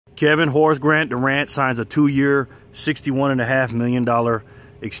Kevin Horace Grant Durant signs a 2-year, $61.5 million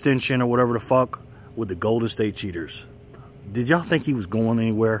extension or whatever the fuck with the Golden State Cheaters. Did y'all think he was going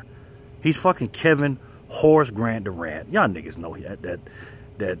anywhere? He's fucking Kevin Horace Grant Durant. Y'all niggas know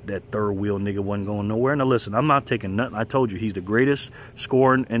that third wheel nigga wasn't going nowhere. Now listen, I'm not taking nothing. I told you he's the greatest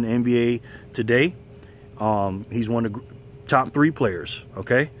scorer in the NBA today. He's one of the top 3 players,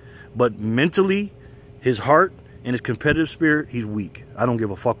 okay? But mentally, his heart and his competitive spirit, he's weak. I don't give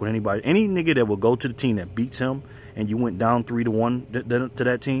a fuck with anybody. Any nigga that will go to the team that beats him and you went down 3-1 to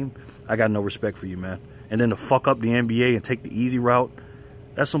that team, I got no respect for you, man. And then to fuck up the NBA and take the easy route,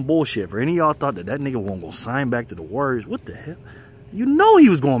 that's some bullshit. For any of y'all thought that nigga wasn't going to sign back to the Warriors, what the hell? You know he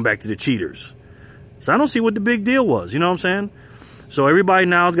was going back to the Cheaters. So I don't see what the big deal was, you know what I'm saying? So everybody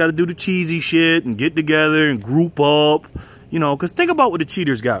now has got to do the cheesy shit and get together and group up, you know, because think about what the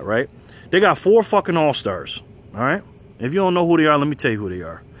Cheaters got, right? They got 4 fucking all-stars, all right? If you don't know who they are, let me tell you who they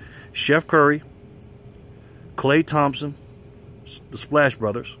are. Chef Curry, Klay Thompson, the Splash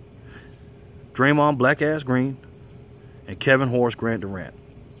Brothers, Draymond Black-Ass Green, and Kevin Horace Grant Durant.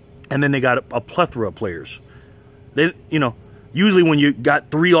 And then they got a plethora of players. They, you know, usually when you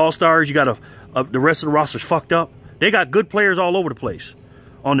got 3 all-stars, you got the rest of the roster's fucked up. They got good players all over the place.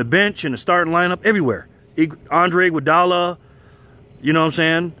 On the bench, in the starting lineup, everywhere. Andre Iguodala, you know what I'm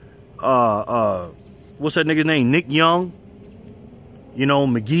saying? What's that nigga's name? Nick Young. You know,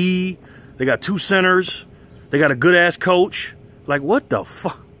 McGee. They got 2 centers. They got a good-ass coach. Like, what the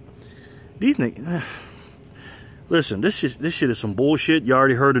fuck? These niggas... Listen, this shit is some bullshit. You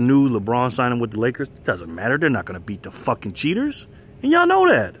already heard the news. LeBron signing with the Lakers. It doesn't matter. They're not going to beat the fucking Cheaters. And y'all know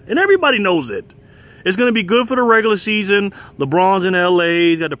that. And everybody knows it. It's going to be good for the regular season. LeBron's in L.A.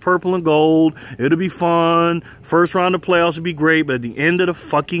 He's got the purple and gold. It'll be fun. First round of playoffs will be great. But at the end of the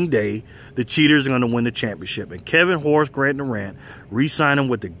fucking day, the Cheaters are going to win the championship. And Kevin Horace Grant Durant re-signing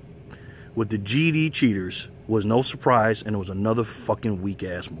with the GD Cheaters was no surprise. And it was another fucking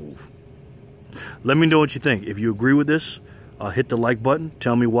weak-ass move. Let me know what you think. If you agree with this, hit the like button.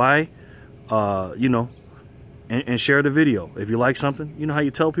 Tell me why. You know, and share the video. If you like something, you know how you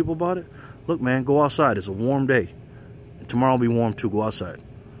tell people about it? Look, man, go outside. It's a warm day. And tomorrow will be warm, too. Go outside.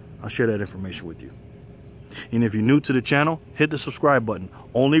 I'll share that information with you. And if you're new to the channel, hit the subscribe button.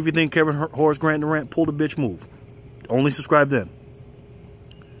 Only if you think Kevin Horace Grant Durant pulled a bitch move. Only subscribe then.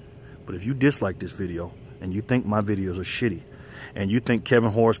 But if you dislike this video and you think my videos are shitty, and you think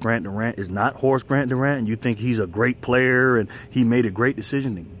Kevin Horace Grant Durant is not Horace Grant Durant, and you think he's a great player and he made a great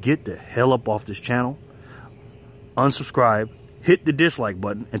decision, then get the hell up off this channel. Unsubscribe. Hit the dislike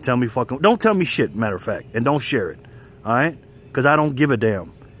button and tell me fucking... Don't tell me shit, matter of fact. And don't share it. All right? Because I don't give a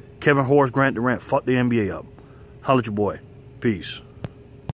damn. Kevin Horace Grant Durant fucked the NBA up. Holla at your boy. Peace.